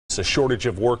A shortage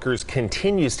of workers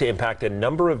continues to impact a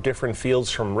number of different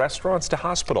fields, from restaurants to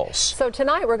hospitals. So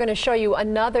tonight we're going to show you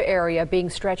another area being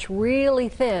stretched really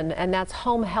thin, and that's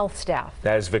home health staff.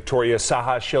 As Victoria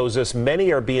Saha shows us,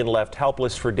 many are being left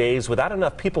helpless for days without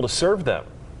enough people to serve them.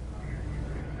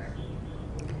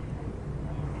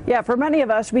 Yeah, for many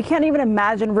of us, we can't even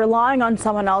imagine relying on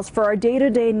someone else for our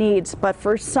day-to-day needs. But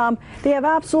for some, they have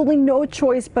absolutely no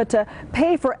choice but to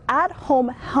pay for at-home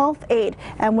health aid.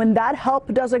 And when that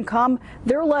help doesn't come,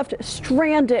 they're left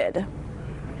stranded.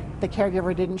 The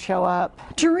caregiver didn't show up.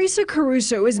 Teresa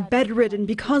Caruso is bedridden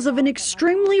because of an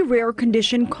extremely rare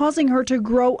condition causing her to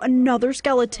grow another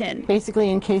skeleton, Basically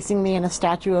encasing me in a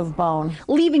statue of bone.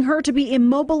 leaving her to be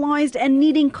immobilized and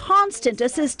needing constant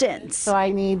assistance. So I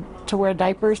need to wear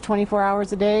diapers 24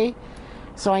 hours a day.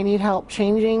 So I need help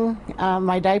changing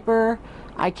my diaper.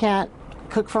 I can't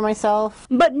cook for myself.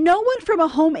 But no one from a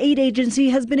home aid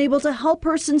agency has been able to help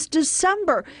her since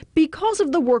December because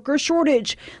of the worker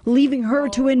shortage, leaving her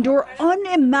to endure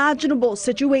unimaginable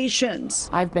situations.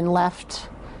 I've been left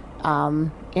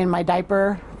in my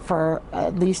diaper for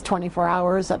at least 24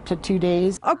 hours, up to 2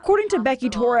 days. According to Becky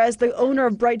Torres, the owner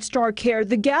of Bright Star Care,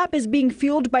 the gap is being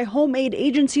fueled by home aid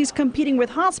agencies competing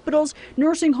with hospitals,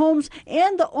 nursing homes,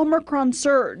 and the Omicron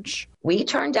surge. We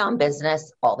turn down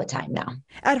business all the time now.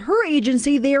 At her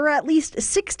agency, they are at least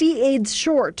 60 aides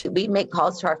short. We make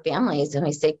calls to our families and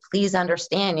we say, please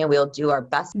understand, we'll do our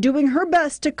best. Doing her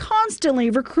best to constantly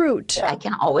recruit. I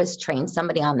can always train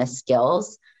somebody on the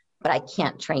skills, but I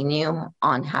can't train you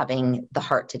on having the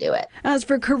heart to do it. As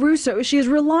for Caruso, she is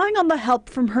relying on the help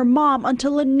from her mom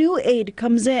until a new aide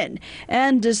comes in.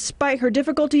 And despite her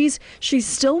difficulties, she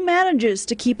still manages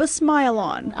to keep a smile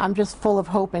on. I'm just full of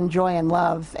hope and joy and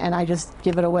love, and I just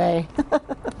give it away.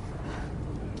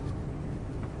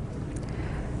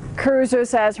 Caruso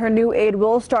says her new aid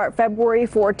will start February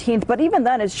 14th, but even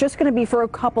then it's just going to be for a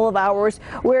couple of hours,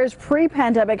 whereas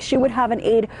pre-pandemic she would have an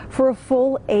aid for a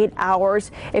full 8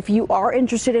 hours. If you are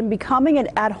interested in becoming an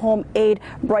at-home aide,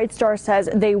 Bright Star says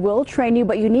they will train you,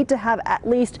 but you need to have at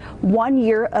least 1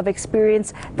 year of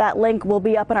experience. That link will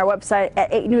be up on our website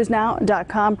at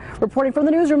 8newsnow.com. Reporting from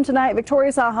the newsroom tonight,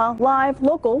 Victoria Saha, live,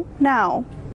 local, now.